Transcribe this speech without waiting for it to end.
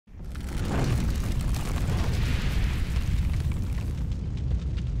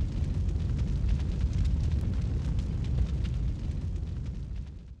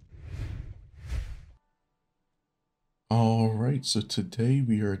Alright, so today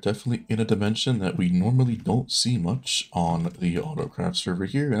we are definitely in a dimension that we normally don't see much on the AutoCraft server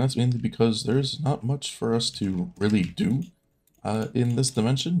here, and that's mainly because there's not much for us to really do in this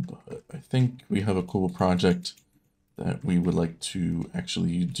dimension, but I think we have a cool project that we would like to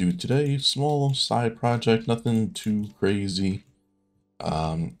actually do today. Small side project, nothing too crazy.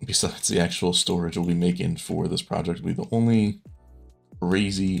 Besides the actual storage we'll be making for this project will be the only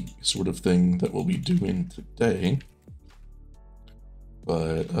crazy sort of thing that we'll be doing today.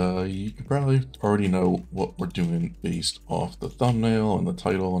 But you can probably already know what we're doing based off the thumbnail and the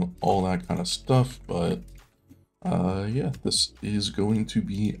title and all that kind of stuff. But yeah, this is going to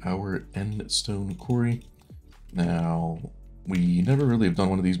be our Endstone Quarry. Now, we never really have done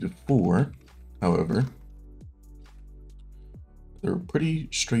one of these before. However, they're pretty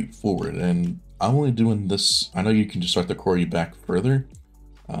straightforward, and I'm only doing this. I know you can just start the quarry back further,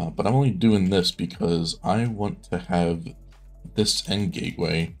 but I'm only doing this because I want to have this end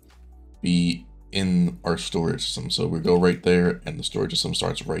gateway be in our storage system. So we go right there and the storage system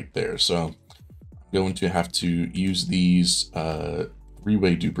starts right there. So I'm going to have to use these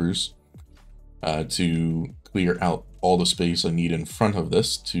three-way dupers to clear out all the space I need in front of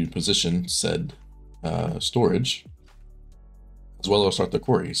this to position said storage, as well as start the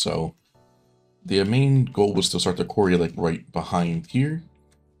quarry. So the main goal was to start the quarry like right behind here,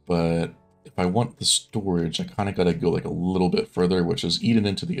 but if I want the storage, I kind of got to go like a little bit further, which is eaten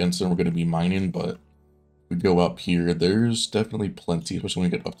into the instant we're going to be mining. But if we go up here, there's definitely plenty, especially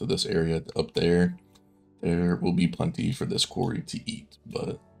when we get up to this area up there. There will be plenty for this quarry to eat,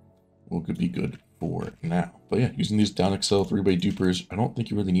 but we'll be good for now. But yeah, using these down Accel 3-way dupers, I don't think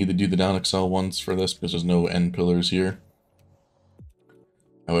you really need to do the down Accel ones for this because there's no end pillars here.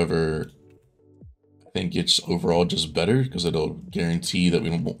 However, I think it's overall just better because it'll guarantee that we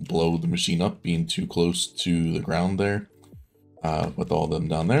won't blow the machine up being too close to the ground there with all of them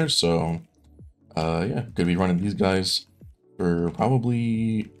down there. So yeah, gonna be running these guys for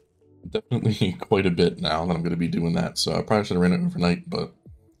probably definitely quite a bit now that I'm gonna be doing that. So I probably should have ran it overnight, but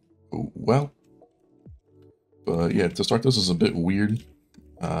oh, well. But yeah, to start this is a bit weird.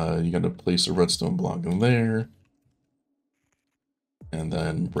 You gotta place a redstone block in there and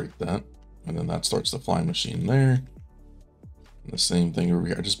then break that. And then that starts the flying machine there. And the same thing over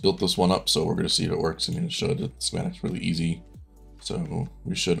here. I just built this one up, so we're going to see if it works. I mean, it should. The schematic's really easy. So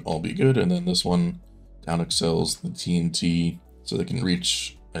we should all be good. And then this one down excels the TNT so they can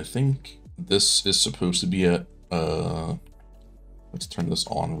reach, I think this is supposed to be at, let's turn this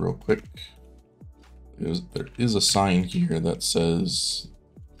on real quick. There is a sign here that says,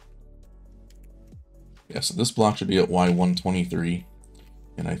 yeah, so this block should be at Y123.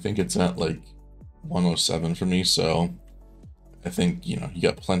 And I think it's at like 107 for me, so I think, you know, you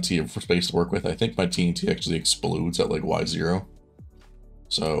got plenty of space to work with. I think my TNT actually explodes at like Y0.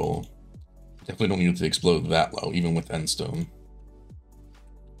 So definitely don't need it to explode that low, even with Endstone.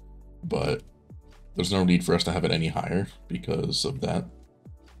 But there's no need for us to have it any higher because of that.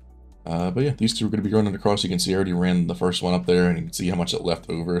 But yeah, these two are going to be running across. You can see I already ran the first one up there, and you can see how much it left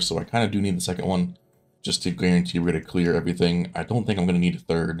over. So I kind of do need the second one, just to guarantee we're going to clear everything. I don't think I'm going to need a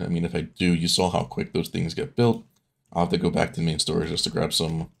third. I mean, if I do, you saw how quick those things get built. I'll have to go back to the main storage just to grab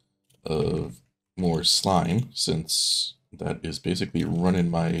some more slime, since that is basically running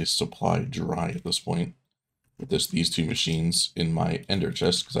my supply dry at this point with these two machines in my ender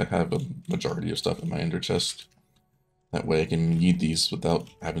chest, because I have a majority of stuff in my ender chest. That way I can need these without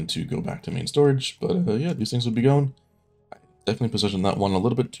having to go back to main storage. But yeah, these things will be going. I definitely positioned that one a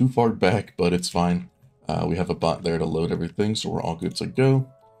little bit too far back, but it's fine. We have a bot there to load everything, so we're all good to go.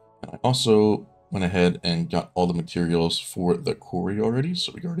 And I also went ahead and got all the materials for the quarry already,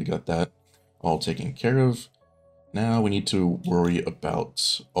 so we already got that all taken care of. Now we need to worry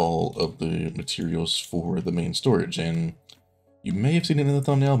about all of the materials for the main storage, and you may have seen it in the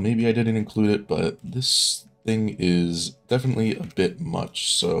thumbnail, maybe I didn't include it, but this thing is definitely a bit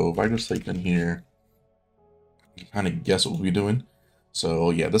much. So if I just type in here, you can kind of guess what we'll be doing. So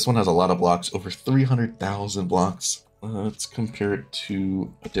yeah, this one has a lot of blocks, over 300,000 blocks. Let's compare it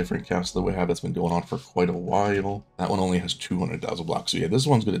to a different castle that we have that's been going on for quite a while. That one only has 200,000 blocks. So yeah, this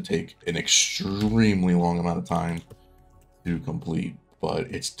one's going to take an extremely long amount of time to complete, but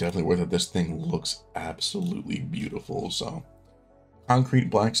it's definitely worth it. This thing looks absolutely beautiful. So concrete,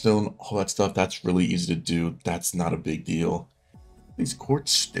 blackstone, all that stuff, that's really easy to do. That's not a big deal. These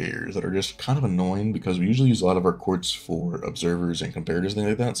quartz stairs that are just kind of annoying because we usually use a lot of our quartz for observers and comparators and things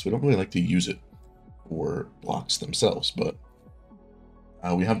like that, so we don't really like to use it for blocks themselves. But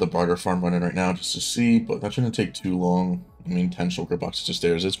we have the barter farm running right now just to see, but that shouldn't take too long. I mean, 10 shulker boxes to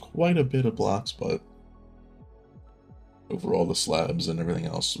stairs is quite a bit of blocks, but overall the slabs and everything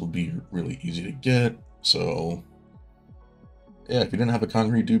else will be really easy to get. So yeah, if you didn't have a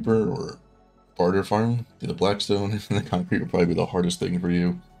concrete duper or barter farm, the blackstone and the concrete would probably be the hardest thing for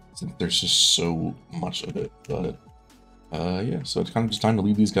you, since there's just so much of it. But yeah, so it's kind of just time to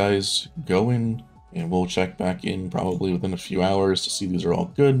leave these guys going, and we'll check back in probably within a few hours to see these are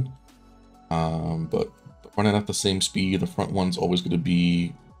all good. But running at the same speed, the front one's always going to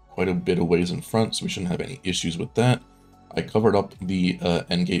be quite a bit of ways in front, so we shouldn't have any issues with that. I covered up the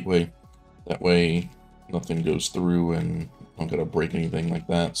end gateway, that way nothing goes through and don't gotta break anything like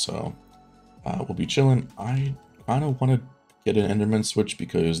that, so we'll be chilling. I kind of want to get an Enderman switch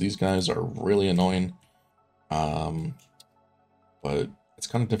because these guys are really annoying, but it's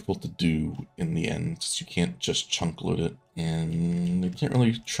kind of difficult to do in the end, because you can't just chunk load it, and you can't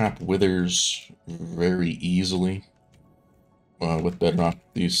really trap withers very easily. With Bedrock,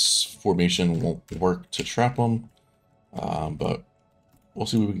 these formation won't work to trap them, but we'll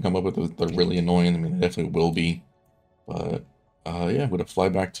see what we can come up with. They're really annoying. I mean, they definitely will be, but yeah, I'm gonna fly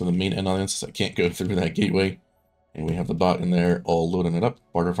back to the main end audience. I can't go through that gateway, and we have the bot in there all loading it up.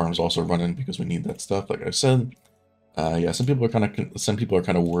 Barter farm's also running because we need that stuff, like I said. Yeah, some people are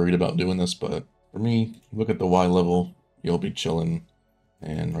kind of worried about doing this, but for me, look at the Y level, you'll be chilling,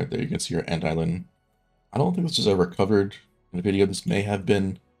 and right there you can see your end island. I don't think this was ever covered in the video. This may have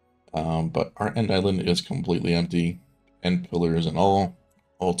been, but our end island is completely empty. End pillars and all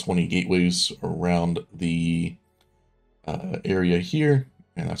 20 gateways around the area here,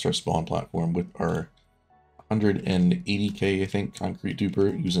 and that's our spawn platform with our 180k, I think, concrete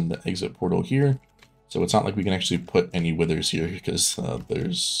duper using the exit portal here. So it's not like we can actually put any withers here, because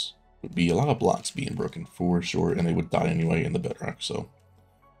there's would be a lot of blocks being broken for sure, and they would die anyway in the bedrock, so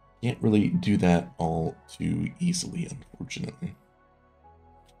can't really do that all too easily, unfortunately.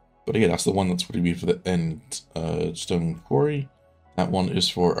 But yeah, that's the one that's going to be for the Endstone Quarry. That one is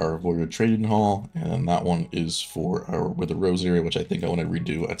for our Warrior Trading Hall, and that one is for our Wither Rose area, which I think I want to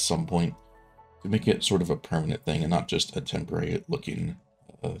redo at some point to make it sort of a permanent thing and not just a temporary looking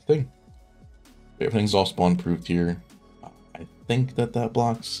thing. Everything's all spawn proofed here. I think that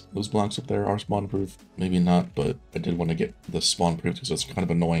those blocks up there are spawn proof. Maybe not, but I did want to get the spawn proof because it's kind of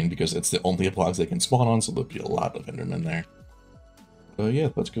annoying because it's the only blocks they can spawn on, so there'll be a lot of Endermen there. Yeah,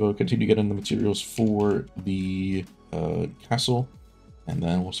 let's go continue getting the materials for the castle, and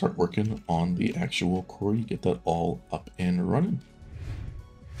then we'll start working on the actual quarry, get that all up and running.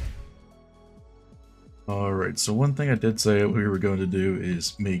 Alright, so one thing I did say we were going to do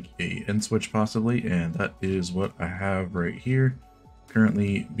is make a end switch possibly, and that is what I have right here.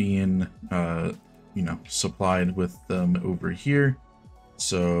 Currently being, you know, supplied with them over here.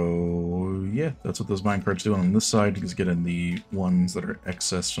 So yeah, that's what those minecarts do on this side. He's getting the ones that are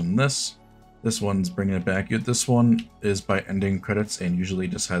excess from this. This one's bringing it back. This one is by ending credits and usually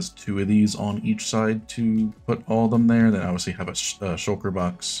just has 2 of these on each side to put all of them there. Then obviously have a shulker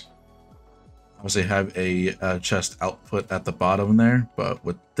box. Obviously have a chest output at the bottom there. But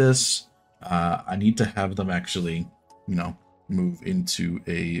with this, I need to have them actually, you know, move into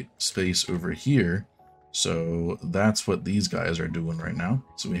a space over here. So that's what these guys are doing right now.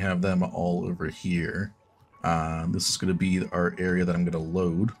 So we have them all over here. This is going to be our area that I'm going to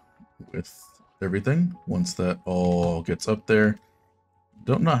load with everything. Once that all gets up there,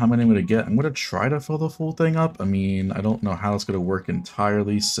 don't know how many I'm going to get. I'm going to try to fill the full thing up. I mean, I don't know how it's going to work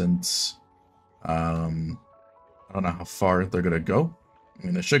entirely since I don't know how far they're going to go. I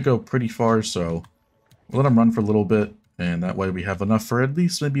mean, they should go pretty far, so we'll let them run for a little bit. And that way we have enough for at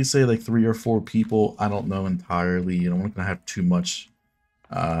least maybe say like 3 or 4 people. I don't know entirely. You know, we're not going to have too much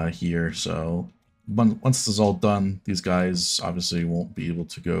here. So once this is all done, these guys obviously won't be able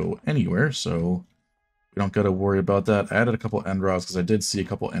to go anywhere. So we don't got to worry about that. I added a couple end rods because I did see a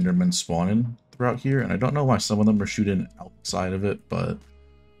couple endermen spawning throughout here. And I don't know why some of them are shooting outside of it. But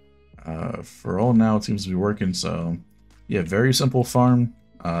for all now, it seems to be working. So yeah, very simple farm.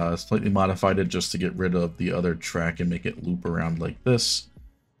 Slightly modified it just to get rid of the other track and make it loop around like this.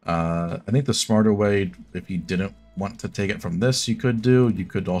 I think the smarter way, if you didn't want to take it from this, you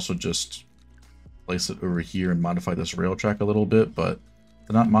could also just place it over here and modify this rail track a little bit, but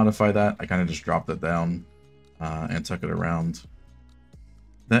to not modify that, I kind of just dropped it down and took it around.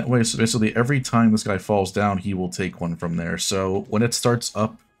 That way, so basically every time this guy falls down, he will take one from there. So when it starts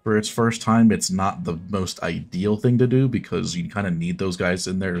up for its first time, it's not the most ideal thing to do because you kind of need those guys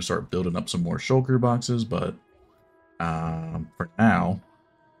in there to start building up some more shulker boxes, but for now,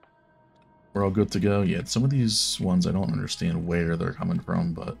 we're all good to go. Yeah, some of these ones I don't understand where they're coming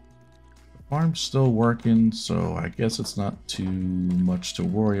from, but the farm's still working, so I guess it's not too much to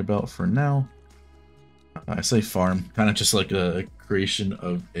worry about for now. I say farm, kind of just like a creation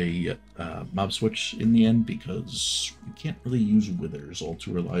of a mob switch in the end, because we can't really use withers all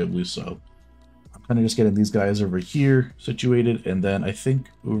too reliably, so I'm kind of just getting these guys over here situated, and then I think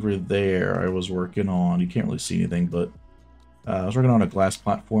over there I was working on, you can't really see anything, but I was working on a glass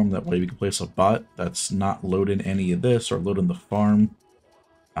platform, that way we can place a bot that's not loading any of this or loading the farm.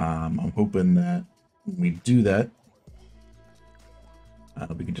 I'm hoping that when we do that,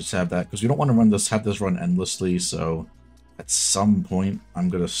 we can just have that, because we don't want to have this run endlessly, so at some point I'm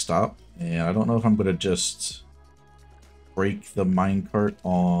going to stop, and I don't know if I'm going to just break the minecart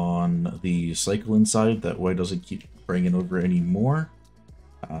on the cycle inside, that way it doesn't keep bringing over anymore.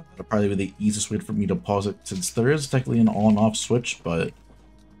 That'll probably be the easiest way for me to pause it, since there is technically an on-off switch, but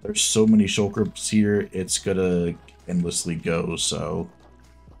there's so many shulkers here, it's gonna endlessly go, so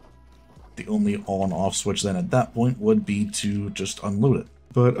the only on-off switch then at that point would be to just unload it.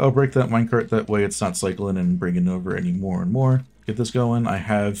 But I'll break that minecart, that way it's not cycling and bringing over any more and more. Get this going. I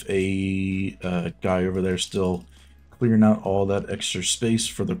have a guy over there still clearing out all that extra space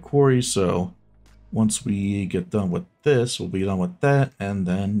for the quarry, so once we get done with this, we'll be done with that, and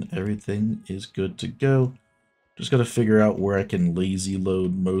then everything is good to go. Just got to figure out where I can lazy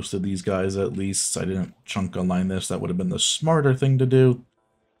load most of these guys at least. I didn't chunk align this. That would have been the smarter thing to do.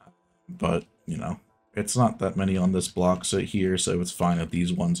 But, you know, it's not that many on this block here, so it's fine if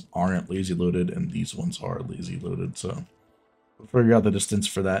these ones aren't lazy loaded and these ones are lazy loaded. So we'll figure out the distance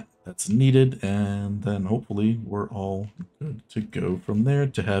for that that's needed, and then hopefully we're all good to go from there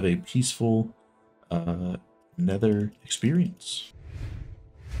to have a peaceful nether experience.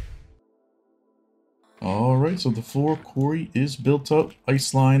 Alright, so the floor quarry is built up,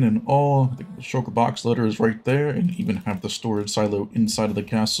 ice line and all. The shulker box loader is right there, and even have the storage silo inside of the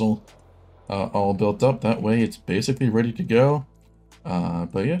castle all built up. That way it's basically ready to go.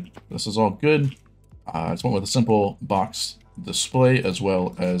 But yeah, this is all good. I just went with a simple box display as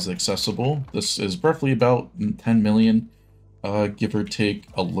well as accessible. This is roughly about 10 million, give or take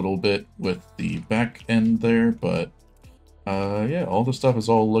a little bit with the back end there, but yeah, all the stuff is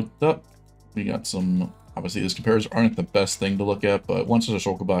all looked up. We got some, obviously these compares aren't the best thing to look at, but once there's a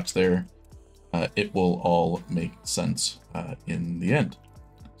shulker box there, it will all make sense in the end.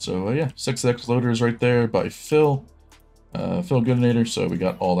 So yeah, 6x loaders right there by Phil Goodinator, so we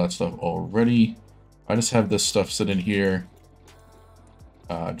got all that stuff already. I just have this stuff sitting here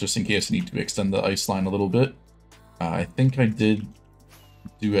just in case I need to extend the ice line a little bit. I think I did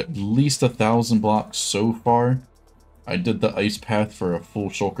do at least 1,000 blocks so far. I did the ice path for a full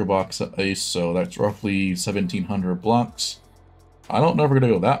shulker box of ice, so that's roughly 1,700 blocks. I don't know if we're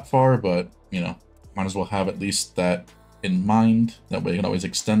going to go that far, but, you know, might as well have at least that in mind. That way you can always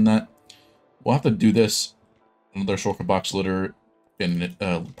extend that. We'll have to do this, another shulker box litter, in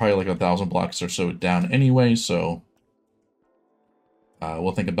probably like 1,000 blocks or so down anyway, so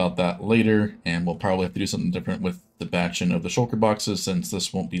we'll think about that later, and we'll probably have to do something different with the batching of the shulker boxes, since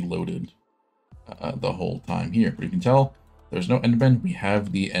this won't be loaded the whole time here. But you can tell there's no enderman. We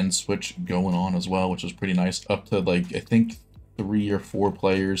have the end switch going on as well, which is pretty nice, up to like I think 3 or 4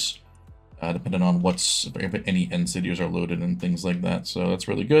 players, depending on if any end cities are loaded and things like that. So that's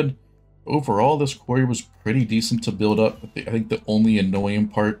really good. Overall, this quarry was pretty decent to build up. I think the only annoying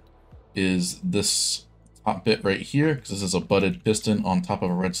part is this top bit right here, because this is a butted piston on top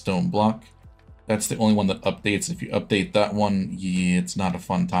of a redstone block. That's the only one that updates. If you update that one, yeah, it's not a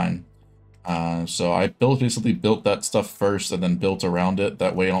fun time. So I basically built that stuff first and then built around it.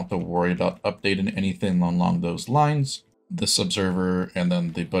 That way I don't have to worry about updating anything along those lines. This observer and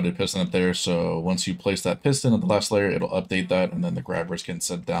then the butted piston up there. So once you place that piston on the last layer, it'll update that, and then the grabbers can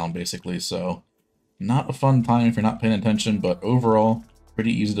set down basically. So not a fun time if you're not paying attention, but overall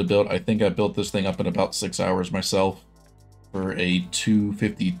pretty easy to build. I think I built this thing up in about 6 hours myself for a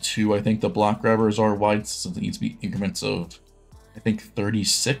 252. I think the block grabbers are wide, so it needs to be increments of, I think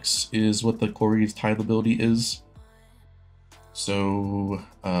 36 is what the quarry's tileability is. So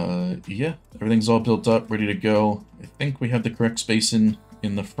yeah, everything's all built up, ready to go. I think we have the correct spacing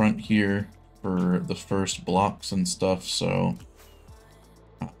in the front here for the first blocks and stuff, so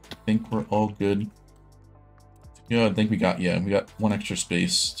I think we're all good. Yeah, I think we got one extra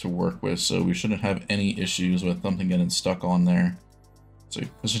space to work with, so we shouldn't have any issues with something getting stuck on there. So you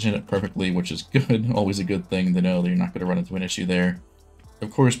position it perfectly, which is good. Always a good thing to know that you're not going to run into an issue there.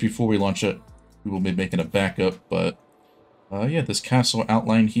 Of course, before we launch it, we will be making a backup, but yeah, this castle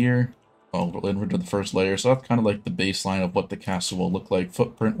outline here, we'll enter the first layer, so that's kind of like the baseline of what the castle will look like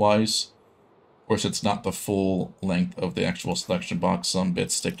footprint-wise. Of course, it's not the full length of the actual selection box. Some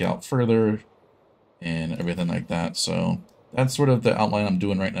bits stick out further and everything like that, so that's sort of the outline I'm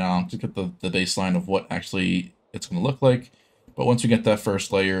doing right now to get the baseline of what actually it's going to look like. But once we get that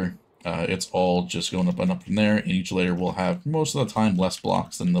first layer, it's all just going up and up from there, and each layer will have most of the time less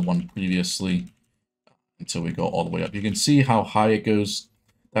blocks than the one previously until we go all the way up. You can see how high it goes.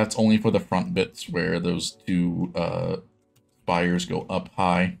 That's only for the front bits where those two spires go up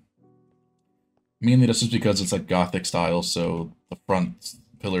high. Mainly this is because it's like Gothic style, so the front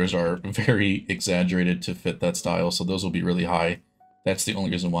pillars are very exaggerated to fit that style, so those will be really high. That's the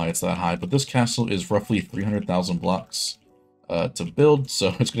only reason why it's that high. But this castle is roughly 300,000 blocks to build,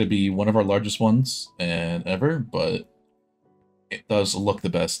 so it's going to be one of our largest ones ever, but it does look the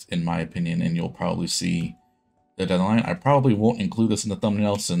best in my opinion, and you'll probably see the deadline. I probably won't include this in the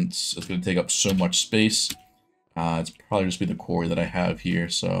thumbnail since it's going to take up so much space. It's probably just be the quarry that I have here,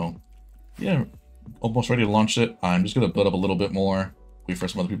 so yeah, almost ready to launch it. I'm just going to build up a little bit more, wait for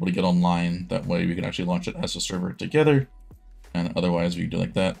some other people to get online, that way we can actually launch it as a server together, and otherwise we can do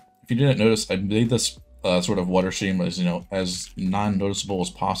like that. If you didn't notice, I made this sort of water stream as, you know, as non-noticeable as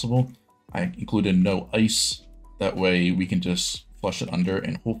possible. I included no ice, that way we can just flush it under,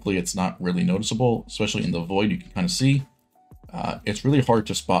 and hopefully it's not really noticeable, especially in the void. You can kind of see. It's really hard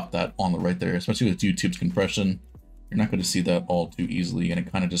to spot that on the right there, especially with YouTube's compression. You're not going to see that all too easily, and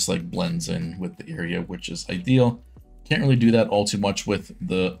it kind of just like blends in with the area, which is ideal. Can't really do that all too much with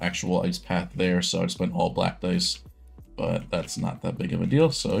the actual ice path there, so I just went all black dice, but that's not that big of a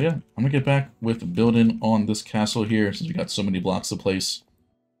deal. So yeah, I'm gonna get back with building on this castle here since we got so many blocks to place.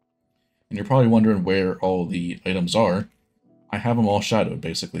 And you're probably wondering where all the items are. I have them all shadowed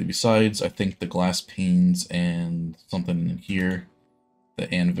basically, besides I think the glass panes and something in here,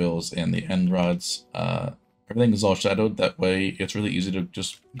 the anvils and the end rods. Everything is all shadowed, that way it's really easy to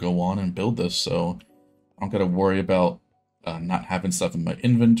just go on and build this, so I don't gotta worry about not having stuff in my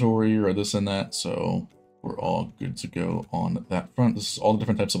inventory or this and that, so we're all good to go on that front. This is all the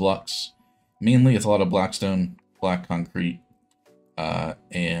different types of blocks. Mainly it's a lot of blackstone, black concrete,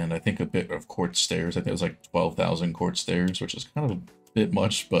 and I think a bit of quartz stairs. I think it was like 12,000 quartz stairs, which is kind of a bit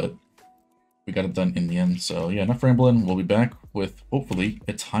much, but we got it done in the end. So yeah, enough rambling. We'll be back with hopefully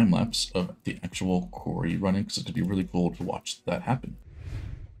a time lapse of the actual quarry running, because it's gonna be really cool to watch that happen.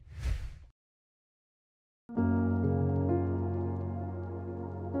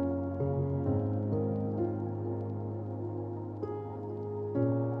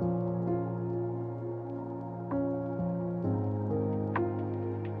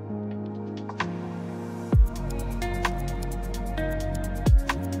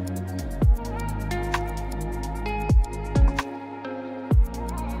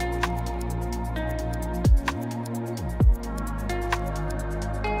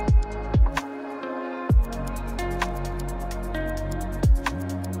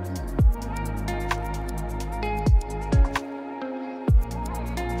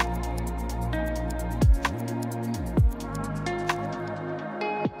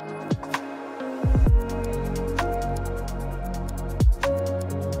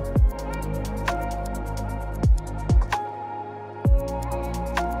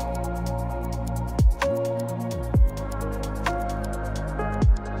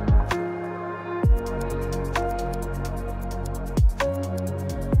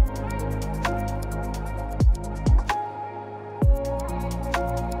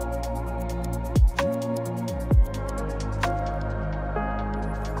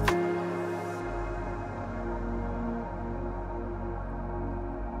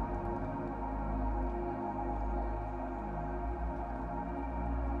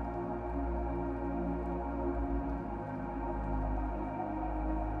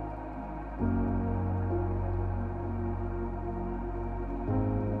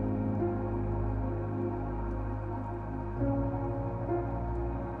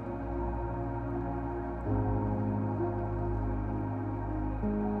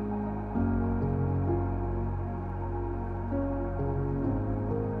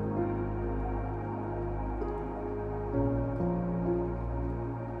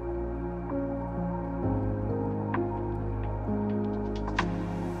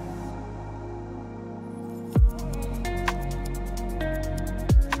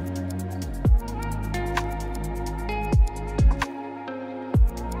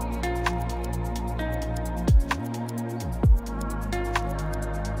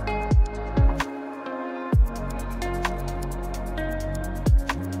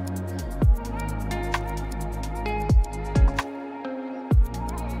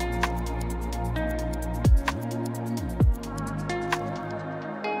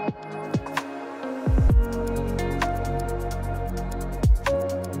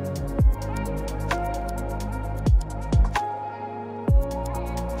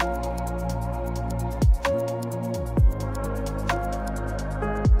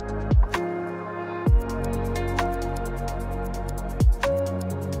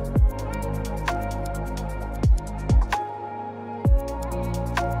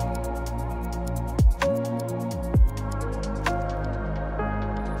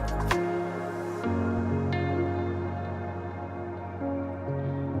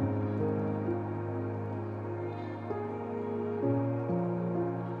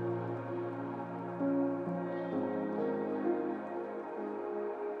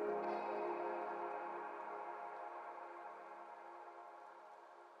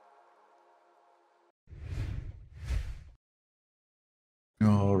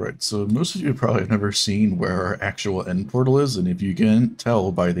 Alright, so most of you probably have never seen where our actual end portal is, and if you can tell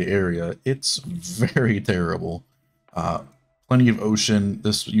by the area, it's very terrible. Plenty of ocean.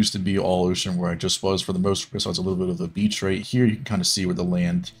 This used to be all ocean where I just was for the most part, so it's a little bit of a beach right here. You can kind of see where the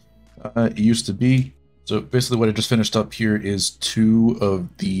land it used to be. So basically what I just finished up here is 2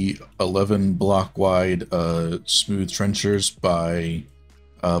 of the 11 block wide smooth trenchers by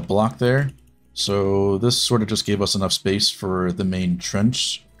block there. So this sort of just gave us enough space for the main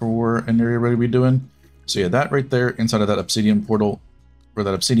trench for an area we're going to be doing. So yeah, that right there inside of that obsidian portal, or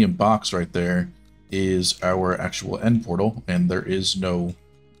that obsidian box right there, is our actual end portal, and there is no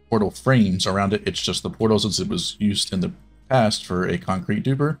portal frames around it. It's just the portal since it was used in the past for a concrete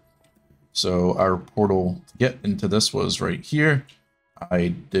duper. So our portal to get into this was right here. I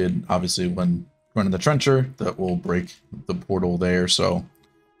did, obviously, when running the trencher, that will break the portal there, so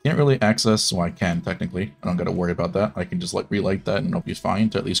can't really access, so I can technically. I don't got to worry about that. I can just like relight that and it'll be fine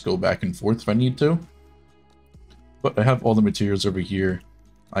to at least go back and forth if I need to. But I have all the materials over here.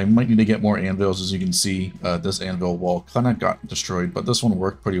 I might need to get more anvils. As you can see, this anvil wall kind of got destroyed, but this one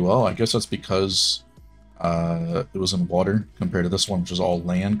worked pretty well. I guess that's because it was in water compared to this one, which is all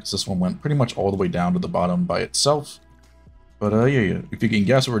land, because this one went pretty much all the way down to the bottom by itself. But yeah, if you can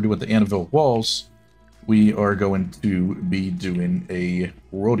guess what we're doing with the anvil walls, we are going to be doing a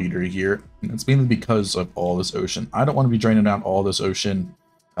world eater here, and it's mainly because of all this ocean. I don't want to be draining out all this ocean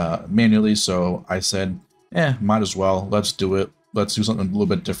manually, so I said, might as well. Let's do it. Let's do something a little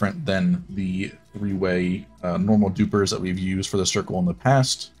bit different than the 3-way normal dupers that we've used for the circle in the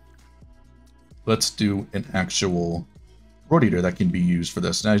past. Let's do an actual world eater that can be used for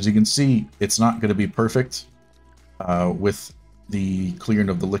this. Now, as you can see, it's not going to be perfect with the clearing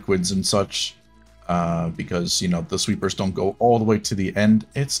of the liquids and such. Because, you know, the sweepers don't go all the way to the end.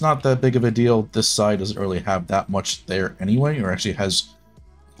 It's not that big of a deal. This side doesn't really have that much there anyway, or actually has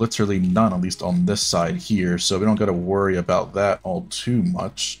literally none, at least on this side here, so we don't got to worry about that all too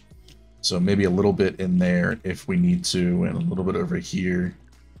much. So maybe a little bit in there if we need to, and a little bit over here,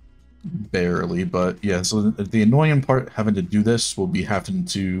 barely. But yeah, so the annoying part having to do this will be having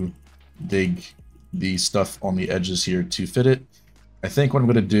to dig the stuff on the edges here to fit it. I think what I'm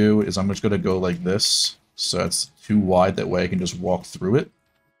going to do is I'm just going to go like this, so that's too wide, that way I can just walk through it.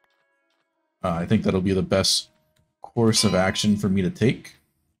 I think that'll be the best course of action for me to take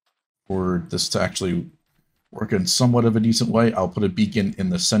for this to actually work in somewhat of a decent way. I'll put a beacon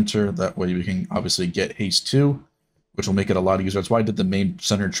in the center, that way we can obviously get haste 2, which will make it a lot easier. That's why I did the main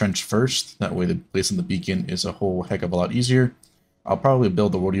center trench first, that way the placing the beacon is a whole heck of a lot easier. I'll probably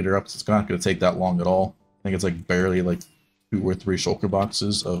build the world eater up, so it's not going to take that long at all. I think it's like barely like 2 or 3 shulker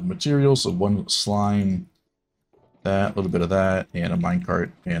boxes of materials, so 1 slime, that, a little bit of that, and a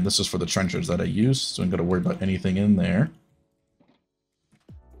minecart. And this is for the trenchers that I use, so I don't got to worry about anything in there.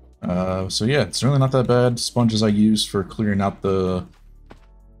 So yeah, it's really not that bad. Sponges I use for clearing out the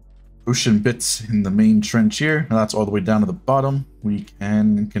ocean bits in the main trench here. Now that's all the way down to the bottom. We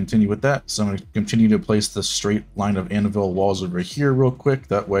can continue with that. So I'm going to continue to place the straight line of anvil walls over here real quick.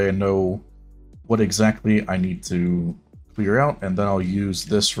 That way I know what exactly I need to clear out, and then I'll use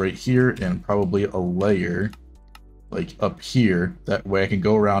this right here and probably a layer like up here. That way I can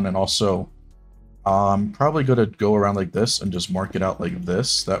go around, and also I'm probably going to go around like this and just mark it out like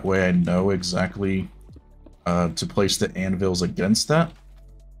this. That way I know exactly to place the anvils against that,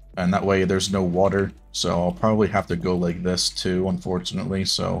 and that way there's no water. So I'll probably have to go like this too, unfortunately.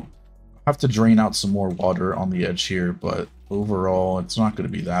 So I have to drain out some more water on the edge here, but overall it's not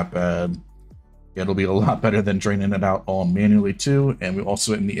going to be that bad. It'll be a lot better than draining it out all manually too, and we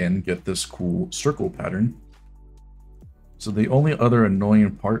also in the end get this cool circle pattern. So the only other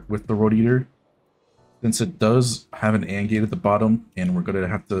annoying part with the road eater, since it does have an AND gate at the bottom, and we're going to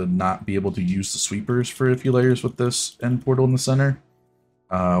have to not be able to use the sweepers for a few layers with this end portal in the center,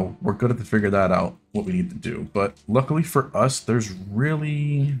 we're going to have to figure that out, what we need to do. But luckily for us, there's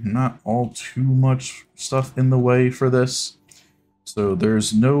really not all too much stuff in the way for this. So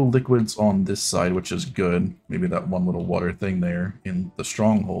there's no liquids on this side, which is good. Maybe that one little water thing there in the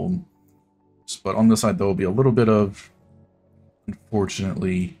stronghold. But on this side, there will be a little bit of,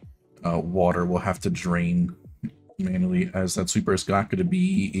 unfortunately, water will have to drain manually, as that sweeper is not going to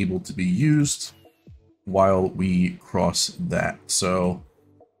be able to be used while we cross that. So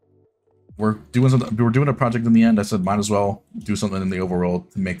we're doing something. We're doing a project in the end. I said might as well do something in the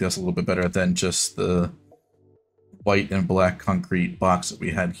overworld to make this a little bit better than just the white and black concrete box that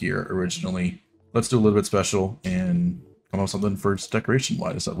we had here originally. Let's do a little bit special and come up with something for decoration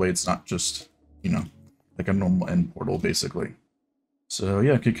wise. That way it's not just, you know, like a normal end portal basically. So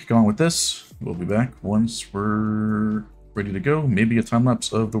yeah, kick on with this. We'll be back once we're ready to go. Maybe a time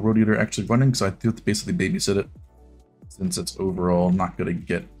lapse of the Road Eater actually running, because I do have to basically babysit it, since it's overall not going to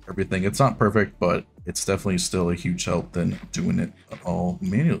get everything. It's not perfect, but it's definitely still a huge help than doing it all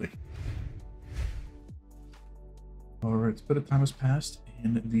manually. Alright, a bit of time has passed,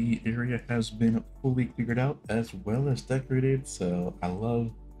 and the area has been fully cleared out as well as decorated, so I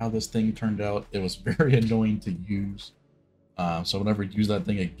love how this thing turned out. It was very annoying to use, so I'll never use that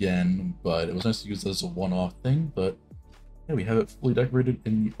thing again, but it was nice to use as a one-off thing. But yeah, we have it fully decorated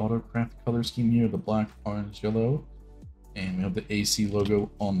in the AutoCraft color scheme here, the black, orange, yellow, and we have the AC logo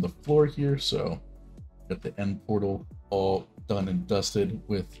on the floor here, so got the end portal all done and dusted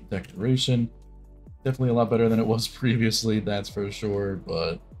with decoration. Definitely a lot better than it was previously, that's for sure,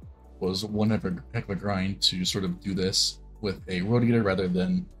 but was one heck of a grind to sort of do this with a Road Eater rather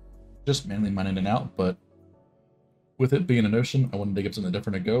than just manually mining it out. But with it being an ocean, I wanted to give something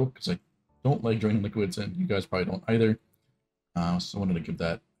different a go, because I don't like draining liquids, and you guys probably don't either. So I wanted to give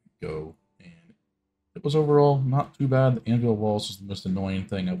that a go, and it was overall not too bad. The anvil walls was the most annoying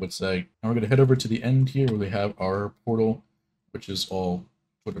thing, I would say. Now we're going to head over to the end here where we have our portal, which is all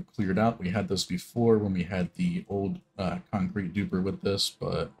sort of cleared out. We had this before when we had the old concrete duper with this,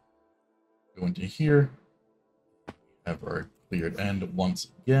 but go into here, have our cleared end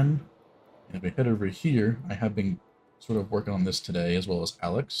once again. And if we head over here, I have been sort of working on this today, as well as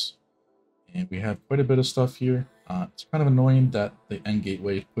Alex. And we have quite a bit of stuff here. It's kind of annoying that the end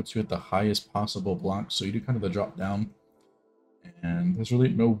gateway puts you at the highest possible block, so you do kind of the drop down. And there's really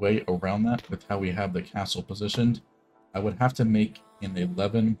no way around that with how we have the castle positioned. I would have to make an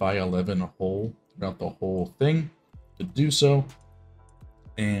 11 by 11 hole throughout the whole thing to do so.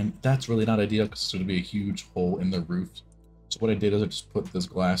 And that's really not ideal, because it's going to be a huge hole in the roof. So what I did is I just put this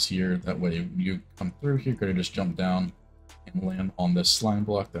glass here. That way when you come through here, you're going to just jump down and land on this slime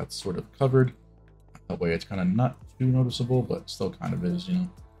block that's sort of covered. That way it's kind of not too noticeable, but still kind of is, you know.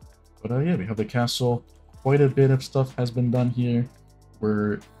 But yeah, we have the castle. Quite a bit of stuff has been done here.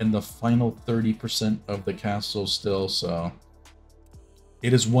 We're in the final 30% of the castle still, so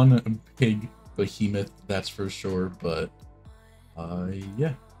it is one big behemoth, that's for sure. But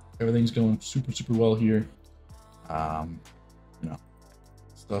yeah, everything's going super, super well here. You know,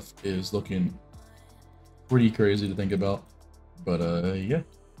 stuff is looking pretty crazy to think about. But yeah,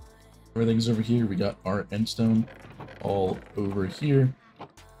 everything's over here. We got our endstone all over here.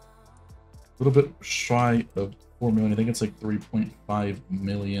 A little bit shy of 4 million. I think it's like 3.5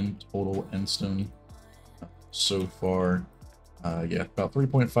 million total endstone so far. Yeah, about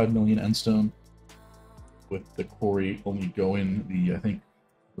 3.5 million endstone, with the quarry only going the, I think,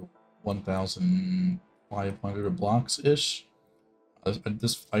 1,500 blocks ish.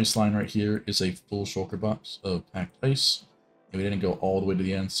 This ice line right here is a full shulker box of packed ice, and we didn't go all the way to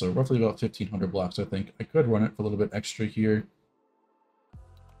the end, so roughly about 1,500 blocks. I think I could run it for a little bit extra here.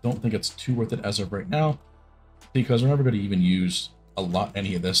 Don't think it's too worth it as of right now, because we're never going to even use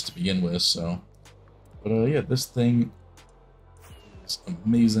any of this to begin with. So, but yeah, this thing is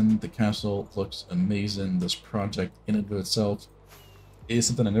amazing. The castle looks amazing. This project in and of itself is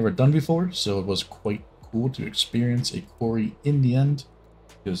something I've never done before, so it was quite cool to experience a quarry in the end,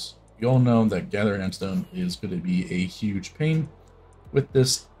 because you all know that gathering endstone is going to be a huge pain. With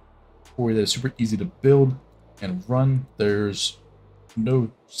this quarry that is super easy to build and run, there's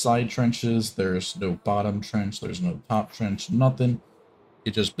no side trenches, there's no bottom trench, there's no top trench, nothing.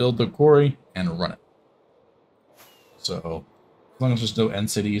 You just build the quarry and run it. So as long as there's no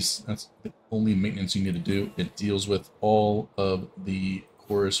end cities, that's the only maintenance you need to do. It deals with all of the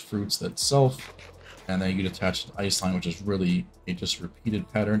chorus fruits itself, and then you get attached to the ice line, which is really a just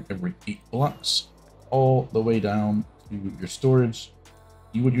repeated pattern every 8 blocks, all the way down to your storage.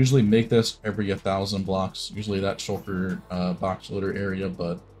 You would usually make this every 1,000 blocks, usually that shulker box loader area,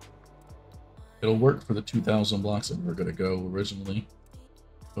 but it'll work for the 2,000 blocks that we were going to go originally.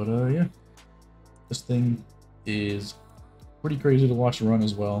 But yeah, this thing is pretty crazy to watch run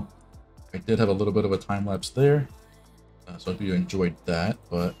as well. I did have a little bit of a time lapse there, so I hope you enjoyed that.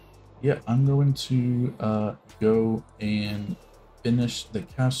 But yeah, I'm going to go and finish the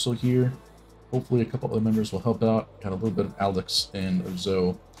castle here. Hopefully a couple other members will help out. Got a little bit of Alex and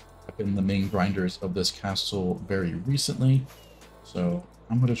Zoe have been the main grinders of this castle very recently. So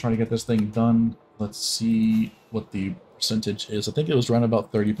I'm going to try to get this thing done. Let's see what the percentage is. I think it was around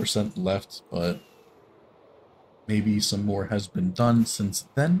about 30% left, but maybe some more has been done since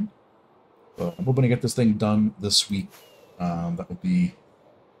then. But I'm hoping to get this thing done this week. That would be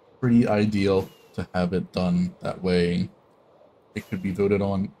pretty ideal to have it done. That way it could be voted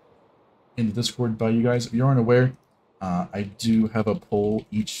on in the Discord by you guys. If you aren't aware, I do have a poll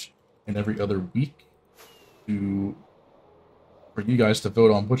each and every other week to for you guys to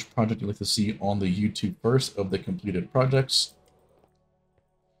vote on which project you'd like to see on the YouTube first of the completed projects.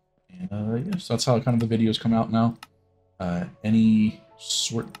 And yes, that's how kind of the videos come out now. Any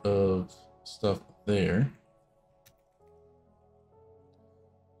sort of stuff there.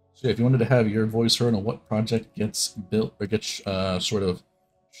 So yeah, if you wanted to have your voice heard on what project gets built or gets sort of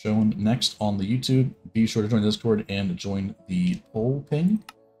shown next on the YouTube, be sure to join the Discord and join the poll ping.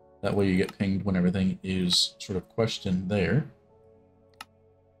 That way you get pinged when everything is sort of questioned there.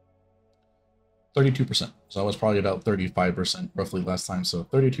 32%. So I was probably about 35% roughly last time. So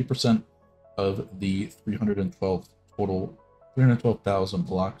 32% of the 312,000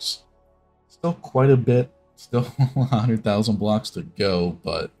 blocks. Still quite a bit. Still 100,000 blocks to go,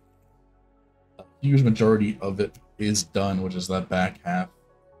 but a huge majority of it is done, which is that back half.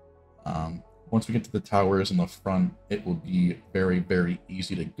 Once we get to the towers in the front, it will be very, very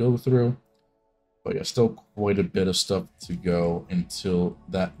easy to go through. But yeah, still quite a bit of stuff to go until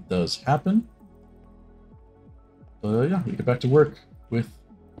that does happen. But yeah, we get back to work with,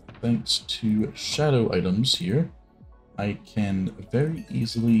 thanks to shadow items here, I can very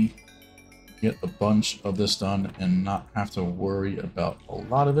easily get a bunch of this done and not have to worry about a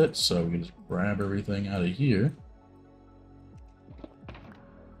lot of it. So we can just grab everything out of here.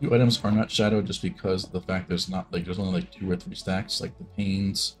 Few items are not shadowed just because of the fact there's not like, there's only like 2 or 3 stacks, like the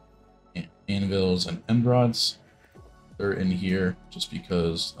panes and anvils and end rods. They're in here just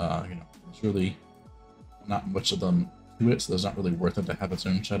because you know, there's really not much of them to it, so there's not really worth it to have its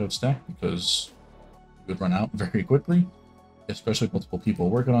own shadowed stack because it would run out very quickly, especially with multiple people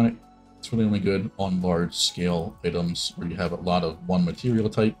working on it. It's really only good on large scale items where you have a lot of one material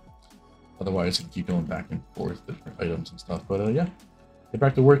type. Otherwise, you can keep going back and forth different items and stuff. But yeah, get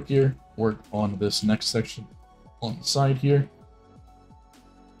back to work here. Work on this next section on the side here.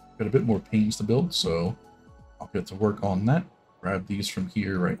 Got a bit more panes to build, so I'll get to work on that. Grab these from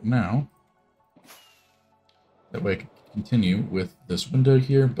here right now. That way I can continue with this window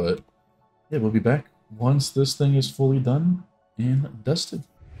here, but yeah, we'll be back once this thing is fully done and dusted.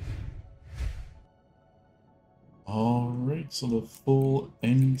 Alright, so the full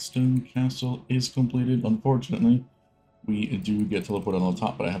Endstone castle is completed. Unfortunately, we do get teleported on the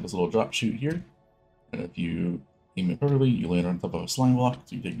top, but I have this little drop chute here. And if you aim it perfectly, you land on top of a slime block,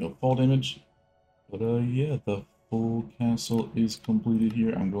 so you take no fall damage. But yeah, the full castle is completed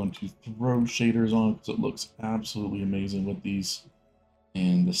here. I'm going to throw shaders on because it looks absolutely amazing with these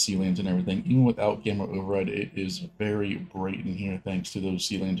and the sea lanterns and everything. Even without camera override, it is very bright in here thanks to those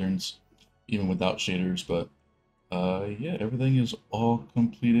sea lanterns, even without shaders. But yeah, everything is all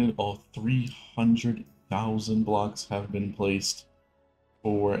completed. All 300,000 blocks have been placed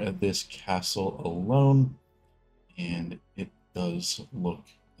for this castle alone, and it does look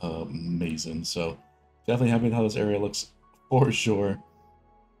amazing. So definitely happy with how this area looks for sure.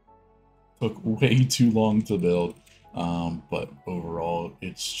 Took way too long to build, but overall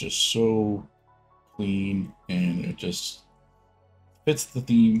it's just so clean and it just fits the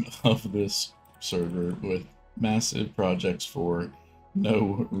theme of this server with massive projects for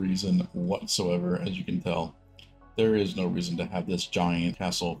no reason whatsoever. As you can tell, there is no reason to have this giant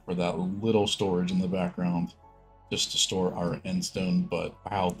castle for that little storage in the background just to store our endstone, but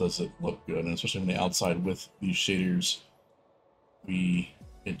how does it look good? And especially on the outside with these shaders,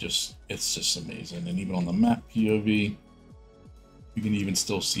 it's just amazing. And even on the map POV, you can even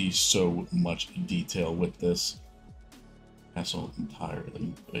still see so much detail with this castle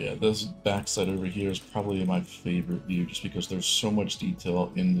entirely. But yeah, this backside over here is probably my favorite view just because there's so much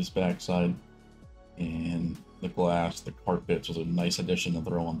detail in this backside. And the glass, the carpets was a nice addition to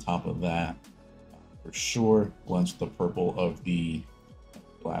throw on top of that. For sure, blends the purple of the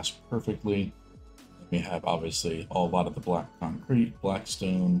glass perfectly. We have obviously a lot of the black concrete, black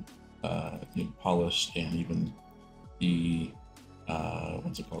stone, polished, and even the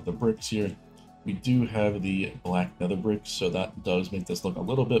what's it called, the bricks here. We do have the black nether bricks, so that does make this look a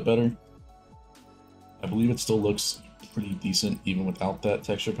little bit better. I believe it still looks pretty decent even without that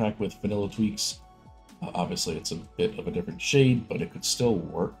texture pack with vanilla tweaks. Obviously, it's a bit of a different shade, but it could still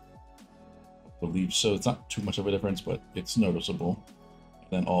work. I believe so. It's not too much of a difference, but it's noticeable.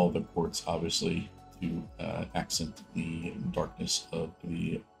 And then all the quartz, obviously, to accent the darkness of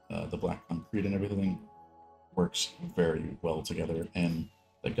the black concrete and everything, works very well together. And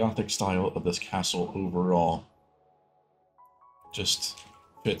the gothic style of this castle overall just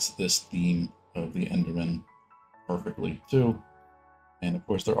fits this theme of the Enderman perfectly too. And of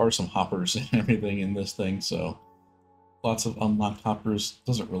course there are some hoppers and everything in this thing, so lots of unlocked hoppers.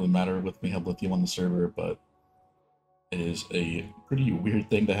 Doesn't really matter with me have lithium on the server, but it is a pretty weird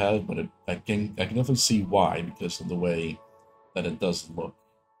thing to have. But I can definitely see why, because of the way that it does look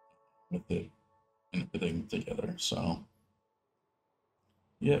with it and everything together. So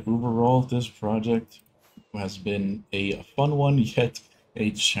yeah, overall, this project has been a fun one, yet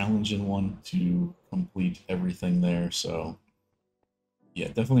a challenging one to complete everything there. So yeah,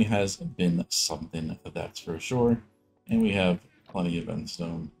 it definitely has been something, that's for sure. And we have plenty of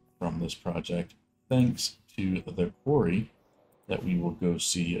endstone from this project, thanks to the quarry that we will go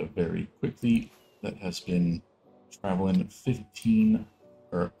see very quickly, that has been traveling 15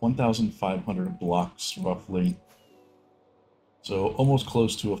 or 1,500 blocks roughly. So almost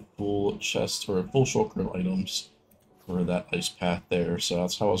close to a full chest or a full shulker of items for that ice path there. So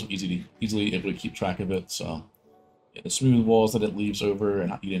that's how I was easily able to keep track of it. So yeah, the smooth walls that it leaves over and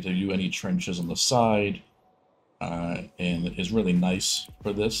not needing to do any trenches on the side. And it is really nice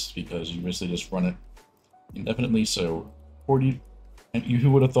for this because you basically just run it indefinitely. So 40, and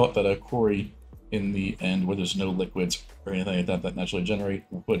who would have thought that a quarry in the end where there's no liquids or anything like that that naturally generate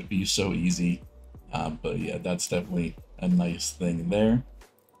would be so easy. But yeah, that's definitely a nice thing there.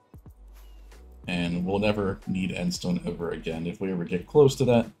 And we'll never need endstone ever again. If we ever get close to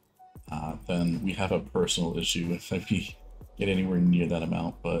that, then we have a personal issue if we get anywhere near that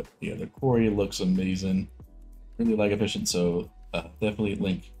amount. But yeah, the quarry looks amazing, really lag efficient, so definitely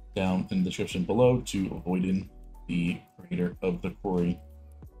link down in the description below to avoiding the creator of the quarry.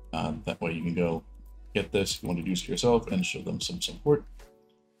 That way you can go get this if you want to use it yourself and show them some support.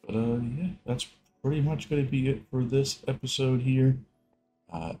 But yeah, that's pretty much going to be it for this episode here.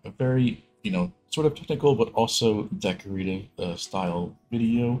 A very, sort of technical but also decorative style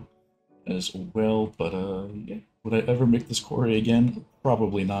video as well. But yeah, would I ever make this quarry again?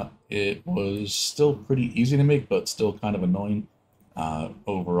 Probably not. It was still pretty easy to make, but still kind of annoying.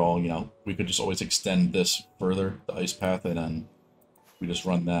 Overall, we could just always extend this further, the ice path, and then we just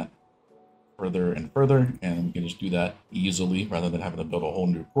run that further and further, and we can just do that easily rather than having to build a whole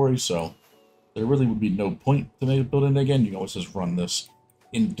new quarry. So there really would be no point to building it again. You can always just run this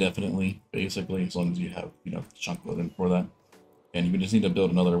indefinitely, basically, as long as you have, chunk loading for that. And you just need to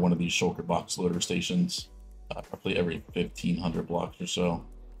build another one of these shulker box loader stations, roughly every 1,500 blocks or so.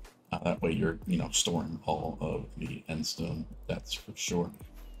 That way you're, storing all of the endstone, that's for sure.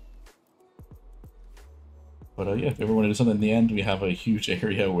 But yeah, if you ever want to do something in the end, we have a huge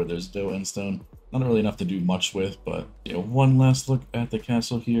area where there's no endstone. Not really enough to do much with, but one last look at the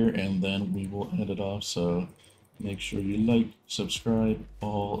castle here, and then we will end it off. So make sure you like, subscribe,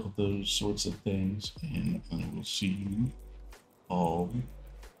 all of those sorts of things, and I will see you all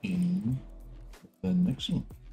in the next one.